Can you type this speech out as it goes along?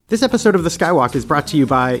This episode of The Skywalk is brought to you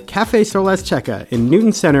by Cafe Solas Checa in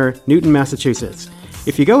Newton Center, Newton, Massachusetts.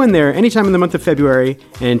 If you go in there anytime in the month of February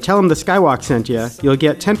and tell them The Skywalk sent you, you'll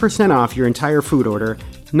get 10% off your entire food order,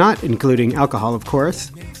 not including alcohol, of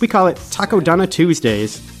course. We call it Taco Donna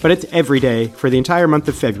Tuesdays, but it's every day for the entire month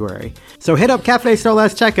of February. So hit up Cafe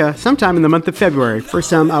Solas Checa sometime in the month of February for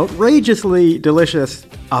some outrageously delicious,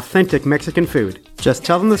 authentic Mexican food. Just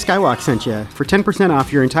tell them The Skywalk sent you for 10%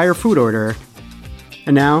 off your entire food order.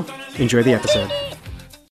 And now, enjoy the episode.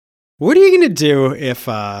 What are you going to do if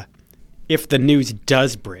the news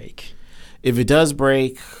does break? If it does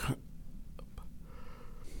break,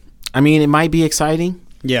 I mean, it might be exciting.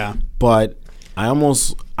 Yeah. But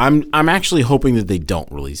I'm actually hoping that they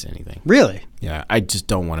don't release anything. Really? Yeah, I just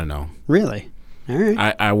don't want to know. Really? All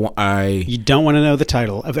right. You don't want to know the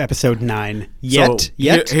title of episode 9 yet? So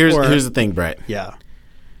here's the thing, Brett. Yeah.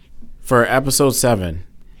 For episode 7,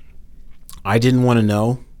 I didn't want to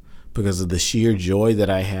know because of the sheer joy that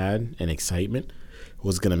I had and excitement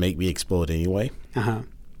was going to make me explode anyway. Uh-huh.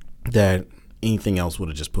 That anything else would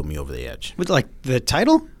have just put me over the edge. With like the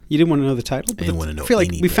title? You didn't want to know the title? I didn't want to know I feel like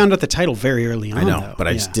anything. we found out the title very early on, I know, though. but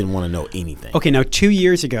I just didn't want to know anything. Okay, now 2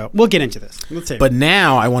 years ago, we'll get into this. Let's say. But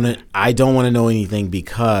now I don't want to know anything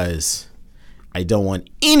because I don't want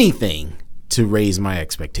anything to raise my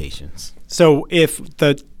expectations. So if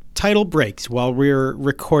the title breaks while we're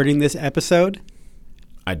recording this episode,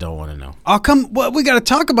 I don't want to know. Oh, well, we got to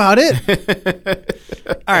talk about it.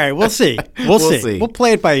 All right, we'll see. We'll see. We'll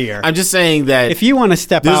play it by ear. I'm just saying that if you want to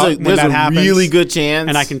step out when that happens, there's a really good chance,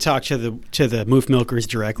 and I can talk to the Moof Milkers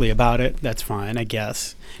directly about it. That's fine, I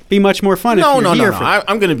guess. Be much more fun. No.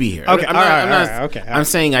 I'm going to be here. Okay, I'm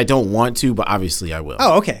saying I don't want to, but obviously I will.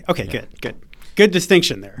 Oh, okay. Yeah. Good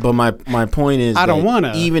distinction there. But my point is, I don't want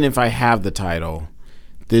to. Even if I have the title,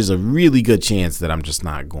 there's a really good chance that I'm just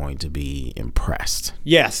not going to be impressed.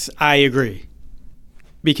 Yes, I agree.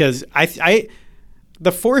 Because I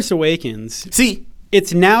The Force Awakens. See,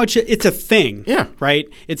 it's now it's a thing. Yeah. Right?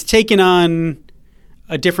 It's taken on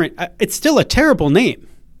a different it's still a terrible name.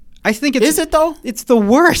 I think it's Is it though? It's the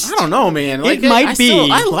worst. I don't know, man. It might be.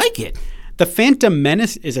 I like it. The Phantom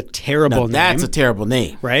Menace is a terrible name. That's a terrible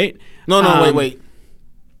name. Right? No, wait.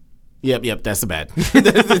 Yep, that's the bad.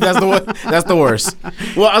 That's the worst.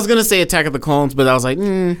 Well, I was going to say Attack of the Clones, but I was like,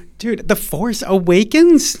 Dude, The Force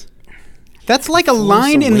Awakens? That's like a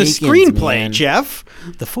line in the screenplay, man. Jeff.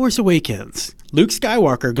 The Force Awakens. Luke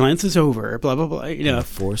Skywalker glances over, blah, blah, blah. You know. The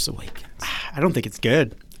Force Awakens. I don't think it's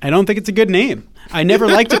good. I don't think it's a good name. I never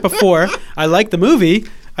liked it before. I like the movie.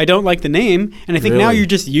 I don't like the name. And I think now you're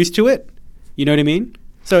just used to it. You know what I mean?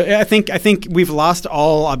 So I think we've lost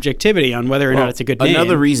all objectivity on whether or not it's a good name.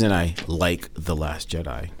 Another reason I like The Last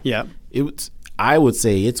Jedi. Yeah. I would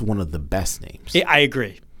say it's one of the best names. I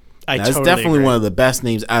agree. It's definitely one of the best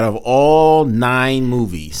names out of all 9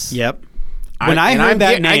 movies. Yep. When I heard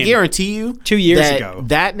that name, I guarantee you 2 years ago,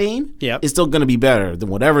 that name is still going to be better than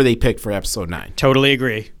whatever they picked for episode 9. Totally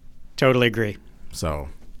agree. So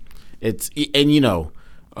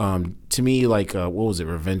to me, like, what was it,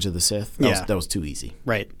 Revenge of the Sith? That was too easy.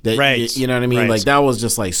 Right. You know what I mean? Right. Like, that was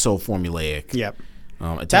just, like, so formulaic. Yep.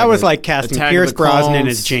 That was like casting Pierce Brosnan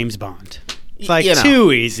as James Bond. It's like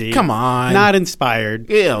too easy. Come on. Not inspired.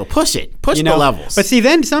 Yeah, push it. Push the levels. But see,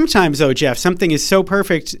 then sometimes, though, Jeff, something is so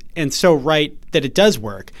perfect and so right that it does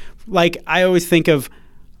work. Like, I always think of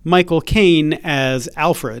Michael Caine as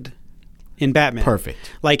Alfred in Batman.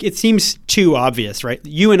 Perfect. Like, it seems too obvious, right?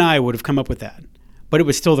 You and I would have come up with that. But it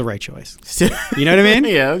was still the right choice. You know what I mean?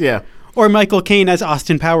 Yeah. Or Michael Caine as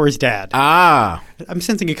Austin Powers' dad. Ah. I'm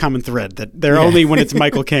sensing a common thread that they're only when it's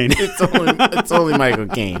Michael Caine. it's only Michael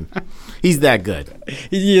Caine. He's that good.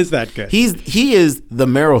 He is that good. He is the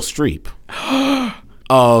Meryl Streep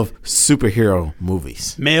of superhero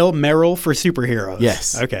movies. Male Meryl for superheroes.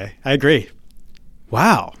 Yes. Okay. I agree.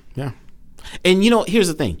 Wow. Yeah. And here's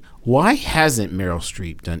the thing. Why hasn't Meryl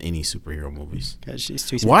Streep done any superhero movies? Because she's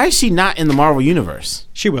too smart. Why is she not in the Marvel Universe?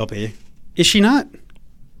 She will be. Is she not?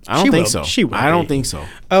 I don't think so. She will. I don't think so.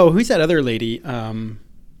 Oh, who's that other lady?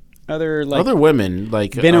 Other women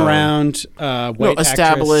like been around, white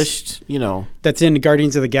established. Actress, that's in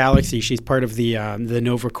Guardians of the Galaxy. She's part of the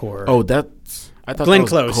Nova Corps. Oh, I thought Glenn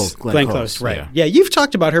that was Close. Glenn Close, right? Yeah, you've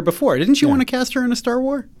talked about her before. Didn't you want to cast her in a Star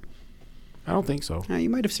Wars? I don't think so.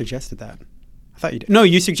 You might have suggested that. I thought you did. No,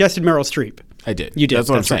 you suggested Meryl Streep. I did. You did. That's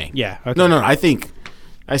what I'm saying. Right. Yeah. Okay. No.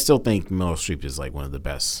 I still think Meryl Streep is like one of the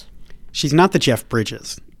best. She's not the Jeff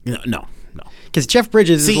Bridges. No. Because Jeff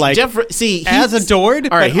Bridges is like as adored.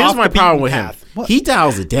 All right, here's my problem with him. He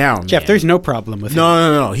dials it down. Jeff, man. There's no problem with him.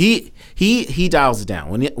 No. He dials it down.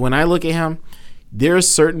 When I look at him, there's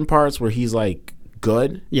certain parts where he's like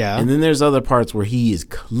good. Yeah. And then there's other parts where he is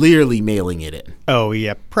clearly mailing it in. Oh,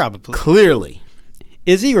 yeah, probably. Clearly.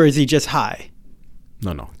 Is he, or is he just high?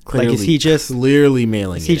 No. Clearly, is he just clearly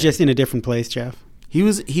mailing it in. Is he just in a different place, Jeff? He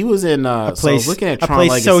was in A place, so I was looking at Tron a place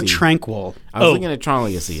Legacy. so tranquil. I was looking at Tron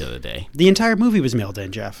Legacy the other day. The entire movie was mailed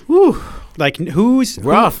in, Jeff. Whew. Like, who's...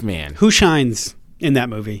 Rough, man. Who shines in that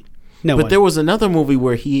movie? No But one. there was another movie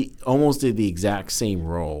where he almost did the exact same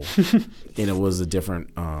role, and it was a different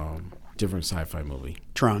sci-fi movie.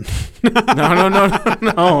 Tron.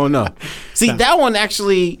 No. See, that one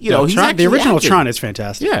actually, he's Tron, actually the original acting. Tron is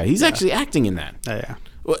fantastic. Yeah, he's actually acting in that. Oh, yeah.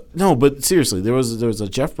 Well, no, but seriously, there was a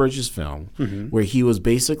Jeff Bridges film where he was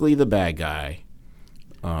basically the bad guy.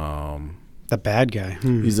 The bad guy.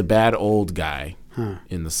 He's a bad old guy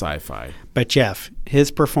in the sci-fi. But Jeff, his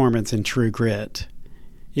performance in True Grit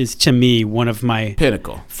is, to me, one of my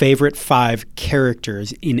Pinnacle. favorite 5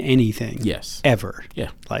 characters in anything. Yes. Ever.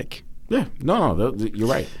 Yeah. Like. Yeah. No, you're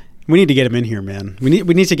right. We need to get him in here, man. We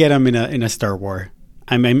need to get him in a Star Wars.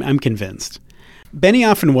 I'm convinced.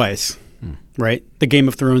 Benioff and Weiss, right? The Game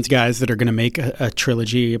of Thrones guys that are going to make a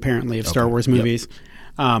trilogy, apparently, of Star Wars movies.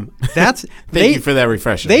 That's Thank you for that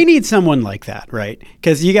refresher. They need someone like that, right?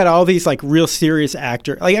 Because you got all these like real serious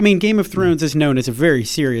actors. Like, I mean, Game of Thrones is known as a very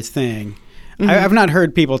serious thing. I've not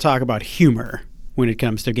heard people talk about humor when it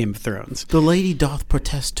comes to Game of Thrones. The lady doth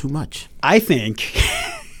protest too much. I think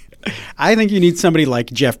you need somebody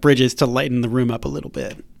like Jeff Bridges to lighten the room up a little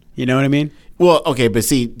bit. You know what I mean? Well, okay, but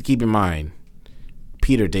see, keep in mind,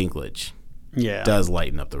 Peter Dinklage Yeah. does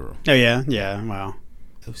lighten up the room. Oh, yeah? Yeah, wow.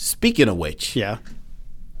 Speaking of which, Yeah.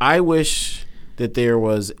 I wish that there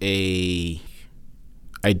was I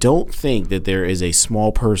don't think that there is a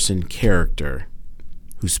small person character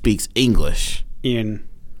who speaks English In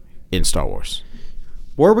Star Wars.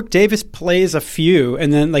 Warwick Davis plays a few,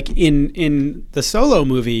 and then like in the Solo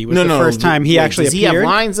movie was the first time he actually does appeared. he have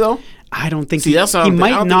lines though? I don't think See, that's what he I'm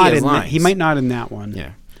might I don't not think he has in that. lines. He might not in that one.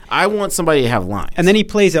 Yeah. I want somebody to have lines. And then he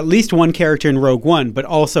plays at least one character in Rogue One, but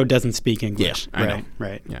also doesn't speak English. Yeah, I know.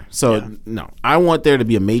 Right. Yeah. So no, I want there to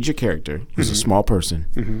be a major character who's a small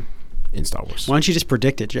person in Star Wars. Why don't you just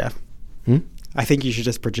predict it, Jeff? I think you should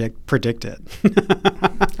just predict it.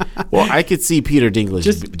 Well, I could see Peter Dinklage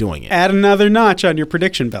Just doing it. Add another notch on your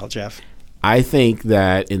prediction belt, Jeff. I think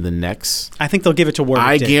that in the next, I think they'll give it to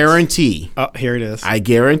Warwick Davis. guarantee. Oh, here it is. I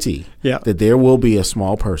guarantee that there will be a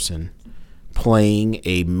small person playing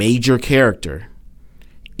a major character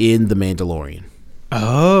in The Mandalorian.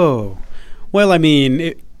 Oh. Well, I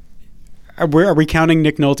mean, are we counting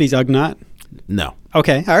Nick Nolte's Ugnaught? No.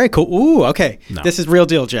 Okay. All right, cool. Ooh, okay. No. This is real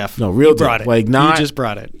deal, Jeff. No, real you deal. brought it. Like not, you just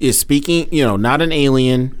brought it. Is speaking, not an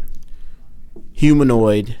alien,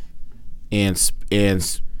 humanoid, and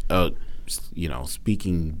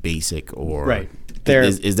speaking basic or right.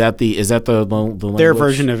 Is that the language? Their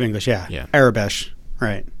version of English? Yeah. Yeah. Arabish.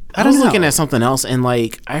 Right. I was looking at something else and I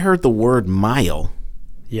heard the word mile.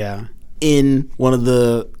 Yeah. In one of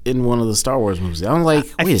the Star Wars movies. I'm like,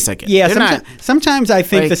 wait a second. Yeah, sometimes I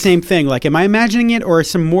think the same thing. Like, am I imagining it, or are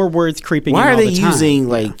some more words creeping in all the time? Why are they using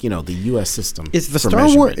the U.S. system? Is the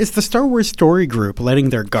Star Wars story group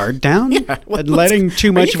letting their guard down? Yeah, and letting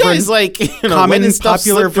too much of common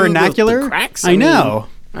popular vernacular? The cracks? I know.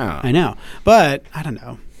 But I don't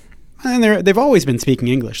know. And they've always been speaking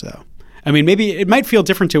English, though. I mean, maybe it might feel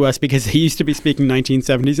different to us because they used to be speaking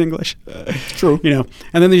 1970s English. True. And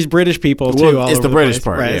then there's British people, too. It's the British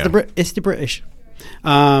part. Right. Yeah. It's the British.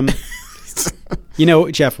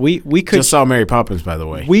 Jeff, we could... Just saw Mary Poppins, by the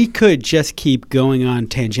way. We could just keep going on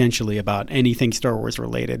tangentially about anything Star Wars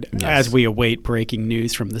related as we await breaking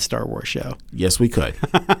news from the Star Wars show. Yes, we could.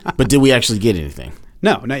 But did we actually get anything?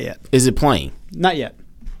 No, not yet. Is it playing? Not yet.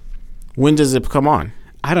 When does it come on?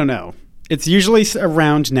 I don't know. It's usually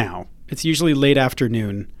around now. It's usually late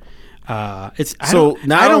afternoon. I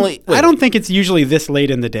don't think it's usually this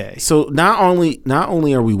late in the day. So not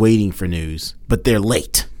only are we waiting for news, but they're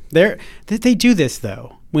late. They do this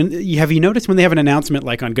though. Have you noticed when they have an announcement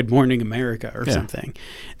like on Good Morning America or something,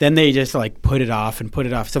 then they just like put it off.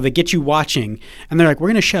 So they get you watching, and they're like, we're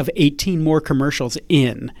going to shove 18 more commercials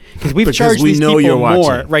in because we've charged these people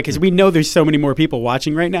more, right? Because we know there's so many more people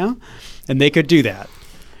watching right now, and they could do that.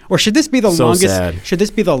 Or should this be the longest? Sad. Should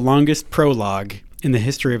this be the longest prologue in the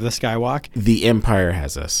history of the Skywalk? The Empire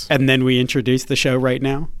has us, and then we introduce the show right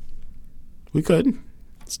now. We could.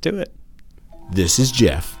 Let's do it. This is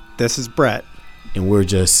Jeff. This is Brett, and we're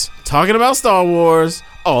just talking about Star Wars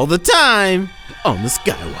all the time on the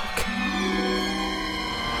Skywalk.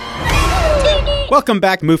 Welcome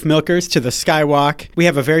back, Moof Milkers, to the Skywalk. We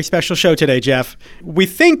have a very special show today, Jeff. We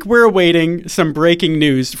think we're awaiting some breaking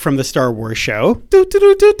news from the Star Wars show.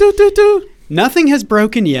 Nothing has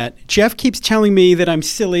broken yet. Jeff keeps telling me that I'm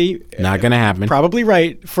silly. Not going to happen. Probably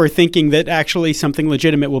right for thinking that actually something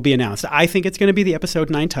legitimate will be announced. I think it's going to be the episode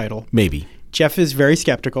 9 title. Maybe. Jeff is very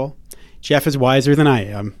skeptical. Jeff is wiser than I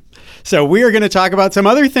am. So we are going to talk about some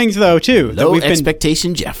other things, though, too. Low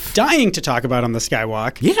expectation, Jeff. Dying to talk about on the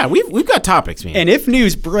Skywalk. Yeah, we've got topics, man. And if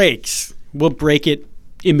news breaks, we'll break it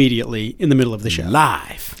immediately in the middle of the show.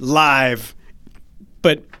 Live.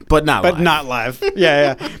 But not live.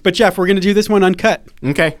 Yeah. But Jeff, we're going to do this one uncut.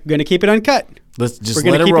 Okay. We're going to keep it uncut. Let's just We're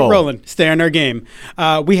going to keep roll. it rolling. Stay on our game.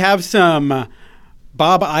 We have some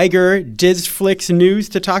Bob Iger Disflix news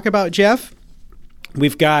to talk about, Jeff.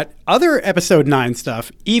 We've got other episode 9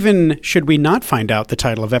 stuff, even should we not find out the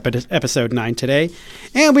title of episode 9 today.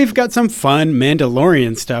 And we've got some fun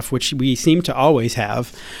Mandalorian stuff, which we seem to always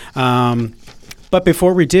have. But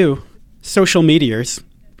before we do, social meteors.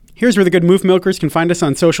 Here's where the good Moof Milkers can find us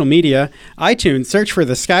on social media. iTunes, search for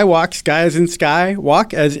The Skywalk, sky as in sky,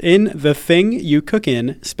 walk as in the thing you cook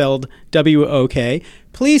in, spelled W-O-K.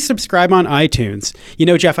 Please subscribe on iTunes. You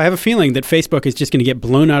know, Jeff, I have a feeling that Facebook is just going to get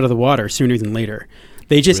blown out of the water sooner than later.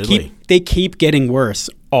 They just keep getting worse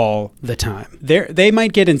all the time. They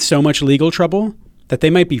might get in so much legal trouble that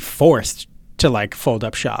they might be forced to like fold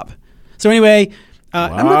up shop. So anyway,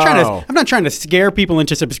 I'm not trying to scare people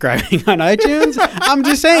into subscribing on iTunes. I'm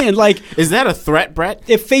just saying, like, is that a threat, Brett?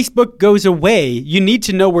 If Facebook goes away, you need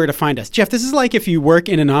to know where to find us. Jeff, this is like if you work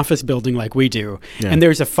in an office building like we do, and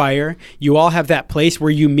there's a fire, you all have that place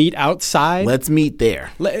where you meet outside. Let's meet there.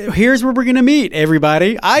 Here's where we're going to meet,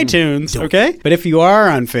 everybody. iTunes, okay? But if you are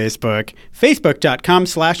on Facebook,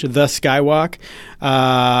 facebook.com/The Skywalk.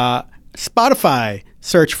 Spotify,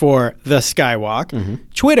 search for The Skywalk.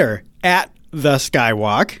 Twitter, @The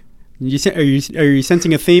Skywalk. Are you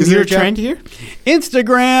sensing a theme here, Is there a trend here?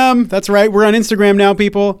 Instagram. That's right. We're on Instagram now,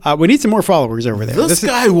 people. We need some more followers over there. The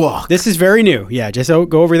Skywalk. This is very new. Yeah, just go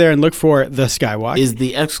over there and look for The Skywalk. Is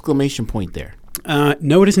the exclamation point there?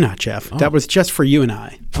 No, it is not, Jeff. Oh. That was just for you and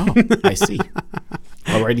I. Oh, I see.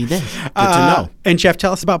 Alrighty then. Good to know. And Jeff,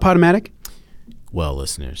 tell us about Podomatic. Well,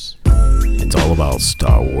 listeners, it's all about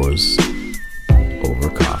Star Wars over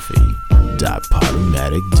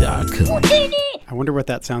coffee.podomatic.com. I wonder what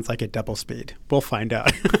that sounds like at double speed. We'll find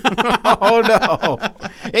out. Oh, no.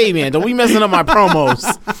 Hey, man, don't be messing up my promos.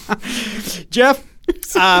 Jeff,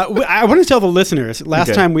 I want to tell the listeners,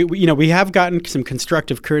 last time we have gotten some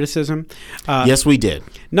constructive criticism. Yes, we did.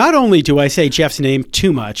 Not only do I say Jeff's name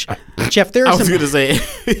too much, Jeff, there are I was going to say,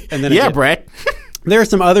 and then yeah, Brett. There are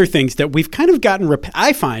some other things that we've kind of gotten,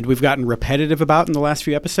 I find we've gotten repetitive about in the last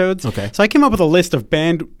few episodes. Okay. So I came up with a list of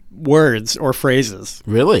banned words or phrases.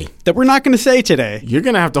 Really? That we're not going to say today. You're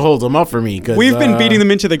going to have to hold them up for me. We've been beating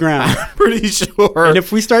them into the ground. I'm pretty sure. And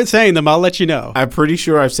if we start saying them, I'll let you know. I'm pretty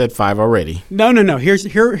sure I've said 5 already. No. Here's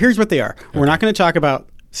what they are. Okay. We're not going to talk about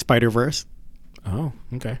Spider-Verse. Oh,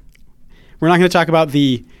 okay. We're not going to talk about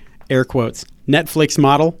the, air quotes, Netflix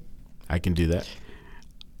model. I can do that.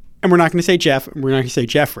 And we're not going to say Jeff. We're not going to say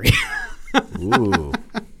Jeffrey. Ooh.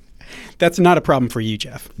 That's not a problem for you,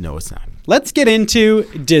 Jeff. No, it's not. Let's get into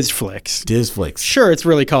Disflix. Disflix. Sure, it's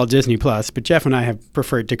really called Disney Plus, but Jeff and I have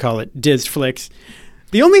preferred to call it Disflix.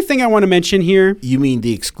 The only thing I want to mention here... You mean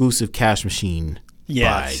the exclusive cash machine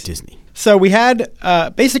by Disney. So we had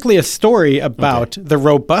basically a story about the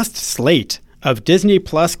robust slate of Disney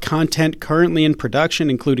Plus content currently in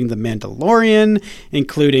production, including The Mandalorian,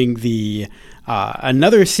 including the...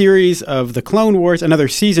 another series of the Clone Wars, another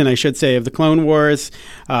season, I should say, of the Clone Wars,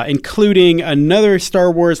 including another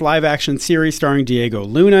Star Wars live-action series starring Diego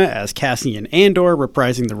Luna as Cassian Andor,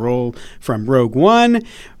 reprising the role from Rogue One.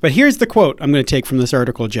 But here's the quote I'm going to take from this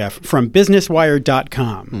article, Jeff, from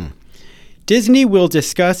BusinessWire.com. Disney will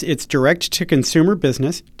discuss its direct-to-consumer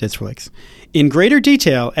business, Disflix, in greater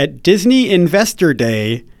detail at Disney Investor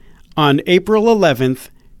Day on April 11th,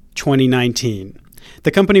 2019.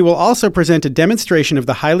 The company will also present a demonstration of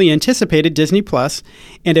the highly anticipated Disney Plus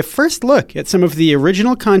and a first look at some of the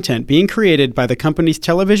original content being created by the company's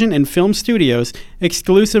television and film studios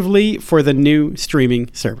exclusively for the new streaming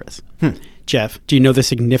service. Jeff, do you know the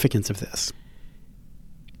significance of this?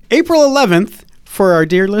 April 11th, for our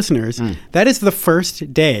dear listeners, that is the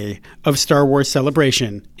first day of Star Wars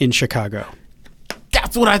Celebration in Chicago.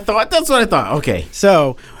 That's what I thought. Okay.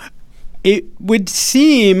 So... it would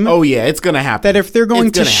seem... Oh, yeah, it's going to happen. ...that if they're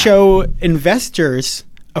going to show investors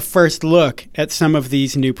a first look at some of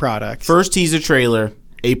these new products... First teaser trailer,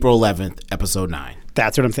 April 11th, Episode 9.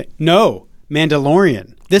 That's what I'm thinking. No,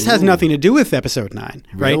 Mandalorian. This has nothing to do with Episode 9,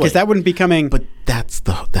 right? Because that wouldn't be coming... But that's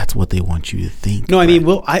what they want you to think. No, I mean,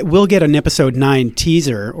 we'll get an Episode 9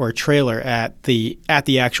 teaser or trailer at the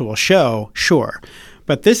actual show, sure.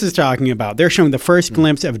 But this is talking about, they're showing the first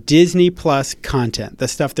glimpse of Disney Plus content, the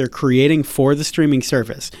stuff they're creating for the streaming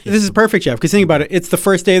service. This is perfect, Jeff, because think about it. It's the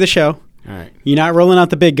first day of the show. All right. You're not rolling out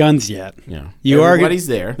the big guns yet. Yeah. Everybody's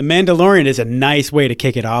there. The Mandalorian is a nice way to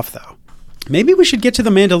kick it off, though. Maybe we should get to the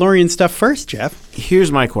Mandalorian stuff first, Jeff.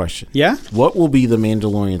 Here's my question. Yeah? What will be the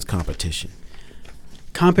Mandalorian's competition?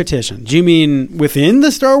 Competition. Do you mean within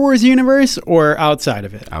the Star Wars universe or outside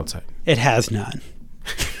of it? Outside. It has none.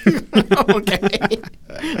 Okay.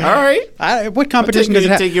 All right. What competition does it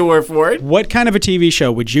have? Take your word for it. What kind of a TV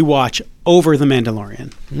show would you watch over The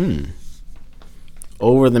Mandalorian?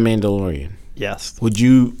 Over The Mandalorian. Yes. Would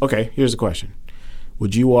you... Okay, here's a question.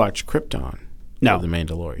 Would you watch Krypton? No. Or The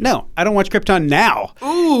Mandalorian? No, I don't watch Krypton now.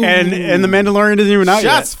 Ooh. And The Mandalorian isn't even out yet.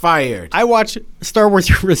 Shots fired. I watch Star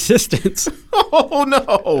Wars Resistance Oh,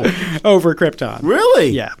 no. over Krypton. Really?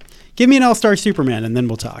 Yeah. Give me an All-Star Superman and then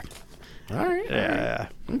we'll talk. All right. Yeah.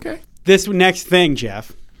 Okay. This next thing,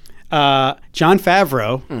 Jeff. John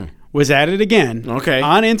Favreau was at it again. Okay.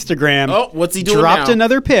 On Instagram. Oh, what's he doing Dropped now?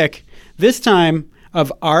 another pic, this time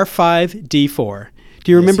of R5D4.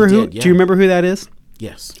 Do you remember he who? did, yeah. Do you remember who that is?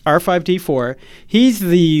 Yes. R5D4. He's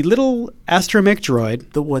the little astromech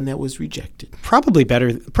droid. The one that was rejected. Probably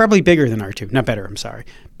bigger than R2. Not better, I'm sorry.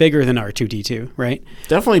 Bigger than R2D2, right?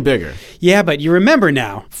 Definitely bigger. Yeah, but you remember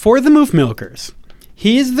now, for the Moof Milkers,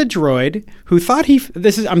 he is the droid who thought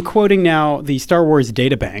I'm quoting now the Star Wars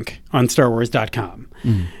databank on StarWars.com.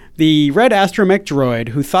 The red astromech droid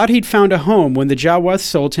who thought he'd found a home when the Jawas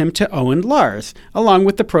sold him to Owen Lars, along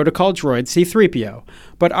with the protocol droid C-3PO.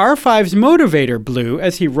 But R5's motivator blew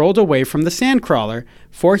as he rolled away from the sandcrawler,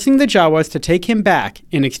 forcing the Jawas to take him back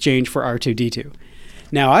in exchange for R2-D2.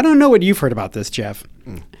 Now, I don't know what you've heard about this, Jeff,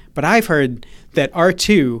 but I've heard that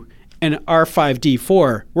R2 and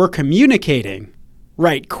R5D4 were communicating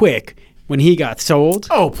right quick when he got sold.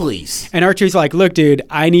 Oh, please. And R2's like, look, dude,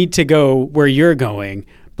 I need to go where you're going.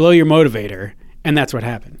 Blow your motivator. And that's what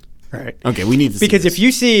happened. Right. Okay, we need to see Because this. if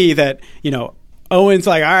you see that, Owen's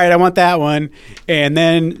like, all right, I want that one. And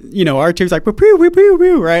then, R2's like, woo, woo, woo,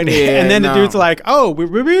 woo, right? Yeah, and then the dude's like, oh, woo,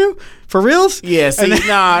 woo, woo, for reals? Yeah, see,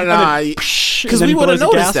 nah. Because we would have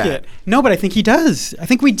noticed that. No, but I think he does. I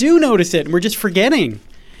think we do notice it, and we're just forgetting.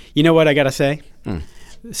 You know what I got to say?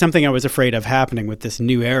 Something I was afraid of happening with this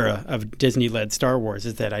new era of Disney-led Star Wars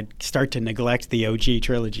is that I'd start to neglect the OG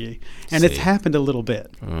trilogy. And it's happened a little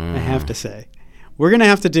bit, I have to say. We're going to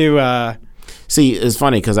have to do... See, it's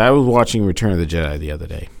funny because I was watching Return of the Jedi the other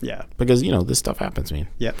day. Yeah. Because, this stuff happens, man.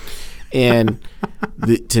 Yep. And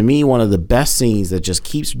to me, one of the best scenes that just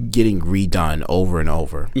keeps getting redone over and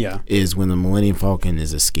over is when the Millennium Falcon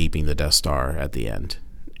is escaping the Death Star at the end.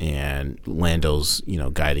 And Lando's,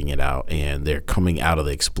 guiding it out, and they're coming out of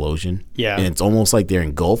the explosion. Yeah. And it's almost like they're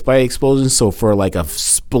engulfed by explosion. So for like a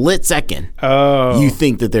split second, you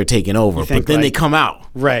think that they're taking over, but then they come out.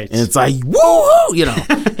 Right. And it's like, woo,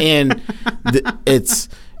 and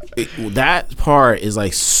that part is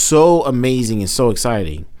like so amazing and so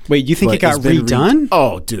exciting. Wait, you think it got redone?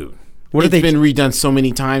 Oh, dude. It's been redone so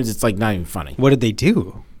many times, it's like not even funny. What did they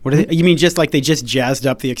do? You mean just like they just jazzed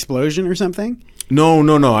up the explosion or something? No.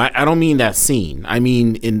 I don't mean that scene. I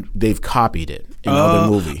mean, they've copied it in other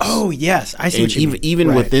movies. Oh, yes. I see what you mean.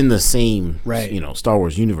 Even within the same, Star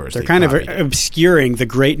Wars universe. They're kind of obscuring the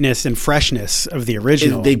greatness and freshness of the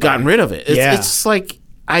original. They've gotten rid of it. It's Yeah. just like,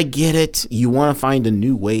 I get it. You want to find a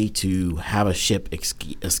new way to have a ship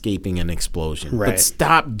escaping an explosion. Right. But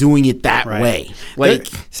stop doing it that way.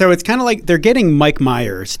 So it's kind of like they're getting Mike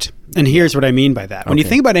Myers. And here's what I mean by that. When you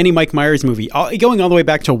think about any Mike Myers movie, going all the way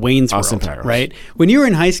back to Wayne's World, right? When you were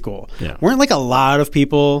in high school, weren't like a lot of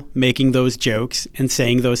people making those jokes and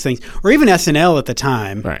saying those things? Or even SNL at the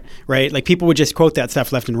time, right? Like people would just quote that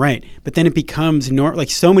stuff left and right. But then it becomes like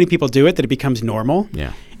so many people do it that it becomes normal.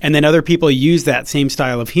 Yeah. And then other people use that same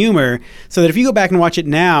style of humor so that if you go back and watch it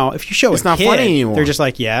now, if you show it's a not kid, funny anymore. They're just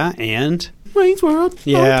like, yeah, and? Wayne's World.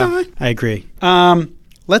 Yeah, I agree.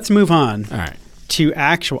 Let's move on. All right. To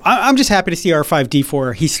actual. I'm just happy to see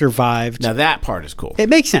R5D4. He survived. Now that part is cool. It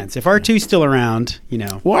makes sense. If R2's still around,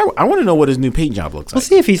 Well, I want to know what his new paint job looks like. We'll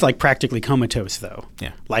see if he's like practically comatose, though.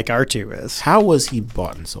 Yeah. Like R2 is. How was he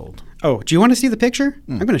bought and sold? Oh, do you want to see the picture?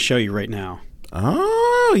 I'm going to show you right now.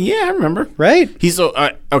 Oh, yeah, I remember. Right? He's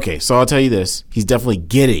okay, so I'll tell you this. He's definitely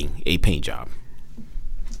getting a paint job.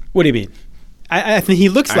 What do you mean? I think he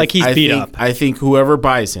looks like he's beat up. I think whoever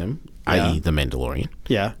buys him, i.e. the Mandalorian,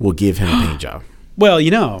 will give him a paint job. Well,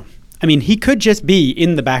 he could just be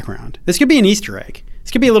in the background. This could be an Easter egg.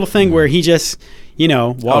 This could be a little thing where he just,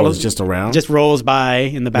 Wallace just around? Just rolls by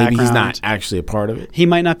in the background. Maybe he's not actually a part of it. He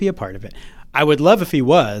might not be a part of it. I would love if he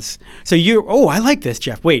was. So I like this,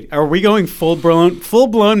 Jeff. Wait, are we going full-blown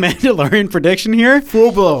Mandalorian prediction here?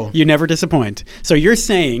 Full blown. You never disappoint. So you're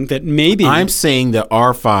saying that maybe... I'm saying that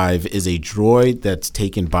R5 is a droid that's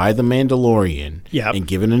taken by the Mandalorian and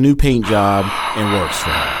given a new paint job and works for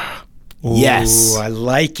him. Yes. I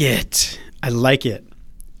like it.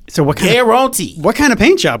 So what kind of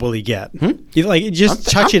paint job will he get? You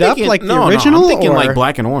touch it up like the original? No, I'm thinking like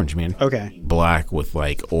black and orange, man. Okay. Black with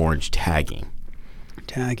like orange tagging.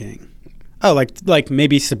 Oh, like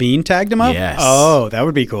maybe Sabine tagged him up? Yes. Oh, that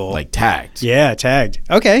would be cool. Like tagged. Yeah, tagged.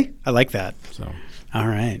 Okay. I like that. So. All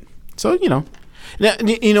right. So, Now,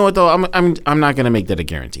 you know what though? I'm not going to make that a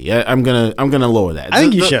guarantee. I'm going to lower that. I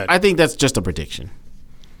think you should. I think that's just a prediction.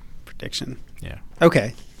 Yeah.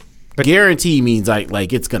 Okay. But guarantee means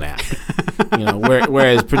like it's gonna happen,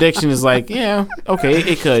 Whereas prediction is like, yeah, okay,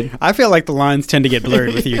 it could. I feel like the lines tend to get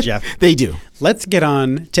blurred with you, Jeff. They do. Let's get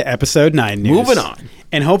on to episode 9 news. Moving on,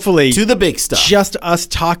 and hopefully to the big stuff. Just us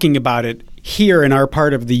talking about it here in our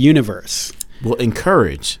part of the universe will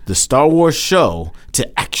encourage the Star Wars show to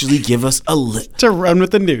actually give us to run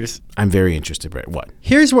with the news. I'm very interested, Brett. What?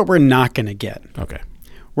 Here's what we're not gonna get. Okay.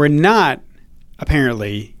 We're not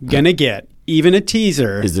apparently gonna get even a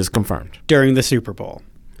teaser. Is this confirmed? During the Super Bowl.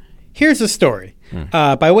 Here's the story.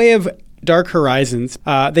 By way of Dark Horizons,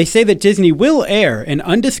 they say that Disney will air an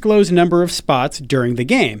undisclosed number of spots during the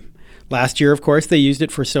game. Last year, of course, they used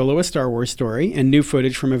it for Solo: A Star Wars Story and new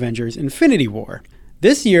footage from Avengers: Infinity War.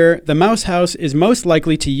 This year, the Mouse House is most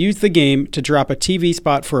likely to use the game to drop a TV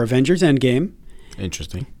spot for Avengers: Endgame.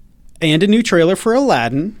 Interesting. And a new trailer for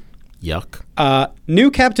Aladdin. Yuck. New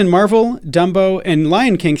Captain Marvel, Dumbo, and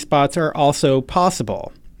Lion King spots are also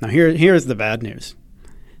possible. Now here's the bad news.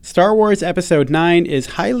 Star Wars Episode 9 is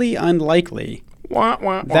highly unlikely.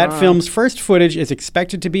 That film's first footage is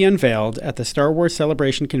expected to be unveiled at the Star Wars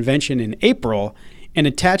Celebration Convention in April and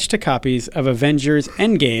attached to copies of Avengers: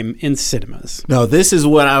 Endgame in cinemas. No, this is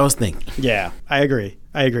what I was thinking. Yeah, I agree.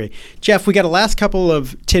 Jeff, we got a last couple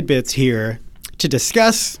of tidbits here to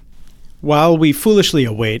discuss while we foolishly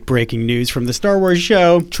await breaking news from the Star Wars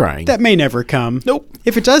show. That may never come. Nope.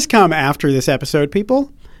 If it does come after this episode,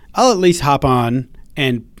 people, I'll at least hop on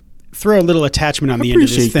and throw a little attachment on the end of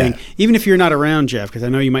this thing. Even if you're not around, Jeff, because I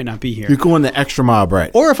know you might not be here. You're going the extra mile,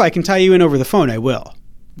 Brett. Or if I can tie you in over the phone, I will.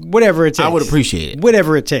 Whatever it takes. I would appreciate it.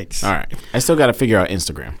 Whatever it takes. All right. I still got to figure out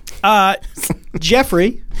Instagram.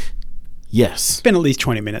 Jeffrey. Yes. It's been at least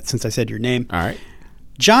 20 minutes since I said your name. All right.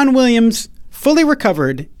 John Williams, fully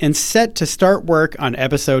recovered and set to start work on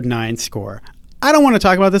Episode 9 score. I don't want to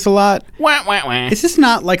talk about this a lot. Is this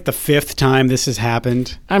not like the 5th time this has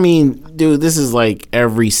happened? I mean, dude, this is like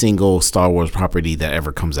every single Star Wars property that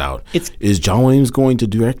ever comes out. Is John Williams going to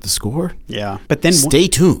direct the score? Yeah. But then stay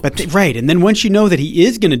tuned. Right. And then once you know that he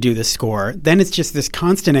is going to do the score, then it's just this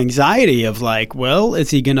constant anxiety of like, well, is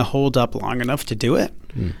he going to hold up long enough to do it?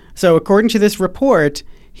 So according to this report,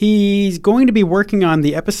 he's going to be working on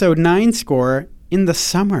the Episode 9 score in the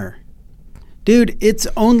summer. Dude, it's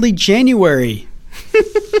only January.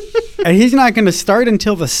 And he's not going to start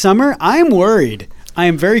until the summer? I'm worried. I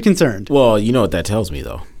am very concerned. Well, you know what that tells me,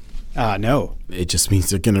 though? No. It just means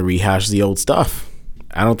they're going to rehash the old stuff.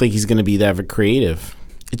 I don't think he's going to be that creative.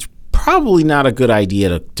 It's probably not a good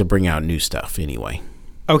idea to bring out new stuff anyway.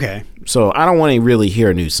 Okay. So I don't want to really hear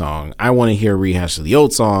a new song. I want to hear a rehash of the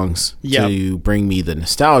old songs to bring me the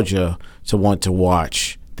nostalgia to want to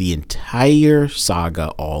watch the entire saga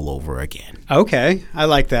all over again. Okay. I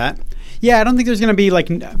like that. Yeah, I don't think there's going to be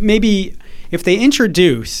like maybe if they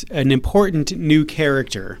introduce an important new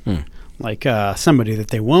character, like somebody that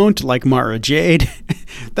they won't, like Mara Jade,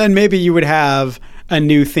 then maybe you would have a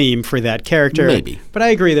new theme for that character. Maybe. But I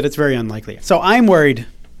agree that it's very unlikely. So I'm worried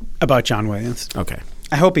about John Williams. Okay.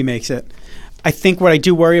 I hope he makes it. I think what I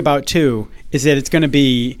do worry about, too, is that it's going to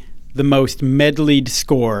be the most medleyed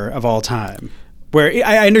score of all time. Where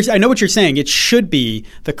I know what you're saying. It should be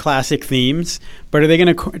the classic themes, but are they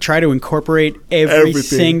going to try to incorporate every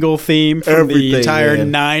single theme from the entire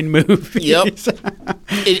 9 movies? Yep.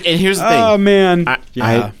 And here's the thing. Oh, man.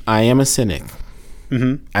 I am a cynic.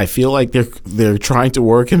 Mm-hmm. I feel like they're trying to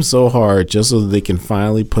work him so hard just so that they can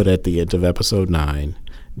finally put at the end of Episode 9,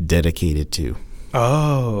 dedicated to.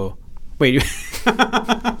 Oh. Wait.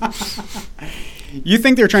 You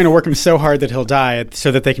think they're trying to work him so hard that he'll die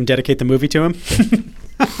so that they can dedicate the movie to him?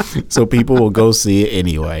 So people will go see it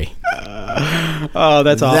anyway. Oh,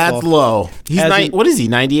 that's awful. That's low. What is he,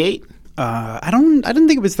 98? I didn't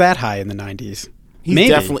think it was that high in the 90s. He's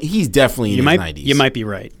definitely in his 90s. You might be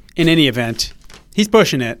right. In any event, he's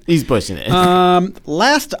pushing it.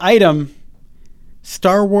 Last item,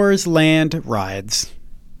 Star Wars Land rides.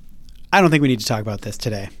 I don't think we need to talk about this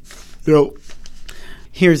today. Nope.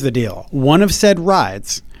 Here's the deal. One of said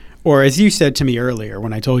rides, or as you said to me earlier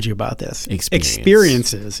when I told you about this,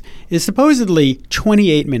 experiences, is supposedly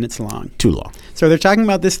 28 minutes long. Too long. So they're talking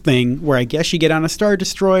about this thing where I guess you get on a Star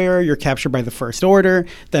Destroyer, you're captured by the First Order,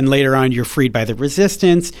 then later on you're freed by the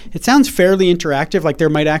Resistance. It sounds fairly interactive, like there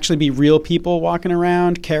might actually be real people walking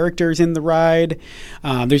around, characters in the ride.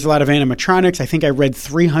 There's a lot of animatronics. I think I read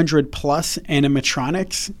 300 plus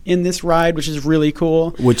animatronics in this ride, which is really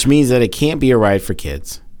cool. Which means that it can't be a ride for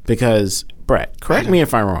kids because... Brett, correct me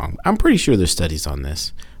if I'm wrong. I'm pretty sure there's studies on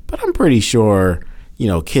this, but I'm pretty sure,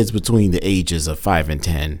 kids between the ages of 5 and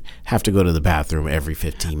 10 have to go to the bathroom every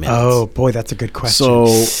 15 minutes. Oh, boy, that's a good question.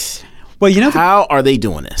 So, well, how are they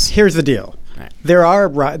doing this? Here's the deal. Right.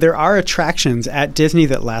 There are attractions at Disney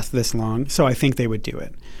that last this long, so I think they would do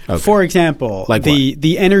it. Okay. For example, like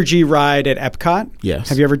the energy ride at Epcot. Yes.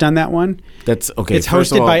 Have you ever done that one? That's okay. It's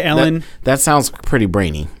hosted by Ellen. That sounds pretty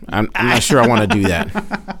brainy. I'm not sure I want to do that.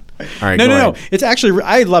 All right. No. It's actually,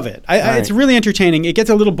 I love it. It's really entertaining. It gets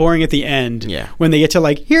a little boring at the end when they get to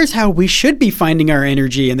here's how we should be finding our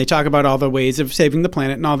energy, and they talk about all the ways of saving the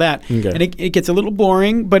planet and all that. Okay. And it gets a little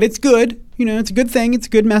boring, but it's good. It's a good thing. It's a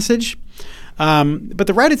good message. But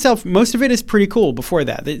the ride itself, most of it is pretty cool. Before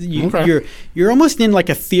that, you're almost in like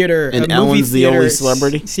a theater. And a Ellen's movie the only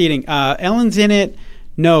celebrity seating. Ellen's in it.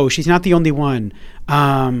 No, she's not the only one.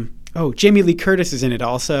 Jamie Lee Curtis is in it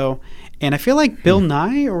also, and I feel like Bill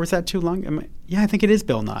Nye, or was that too long? I think it is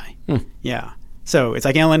Bill Nye. Yeah. So it's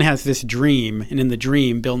like Ellen has this dream, and in the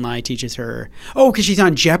dream, Bill Nye teaches her. Oh, because she's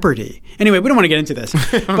on Jeopardy. Anyway, we don't want to get into this,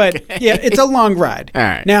 but yeah, it's a long ride. All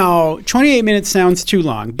right. Now, 28 minutes sounds too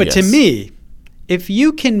long, but to me, if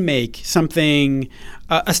you can make something,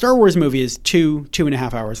 a Star Wars movie is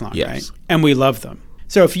 2.5 hours long, right? And we love them.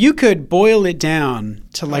 So if you could boil it down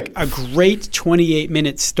to a great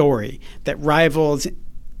 28-minute story that rivals,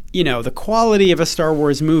 the quality of a Star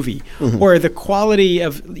Wars movie, or the quality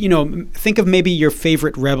of, think of maybe your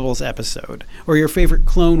favorite Rebels episode or your favorite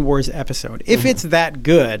Clone Wars episode. If it's that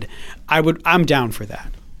good, I'm down for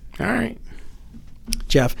that. All right.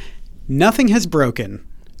 Jeff, nothing has broken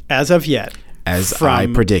as of yet. As I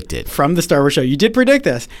predicted. From the Star Wars show. You did predict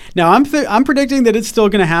this. Now, I'm predicting that it's still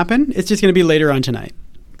going to happen. It's just going to be later on tonight.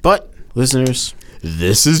 But, listeners,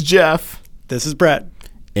 this is Jeff. This is Brett.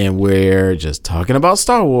 And we're just talking about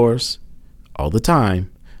Star Wars all the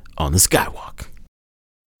time on the Skywalk.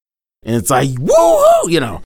 And it's like, woo-hoo,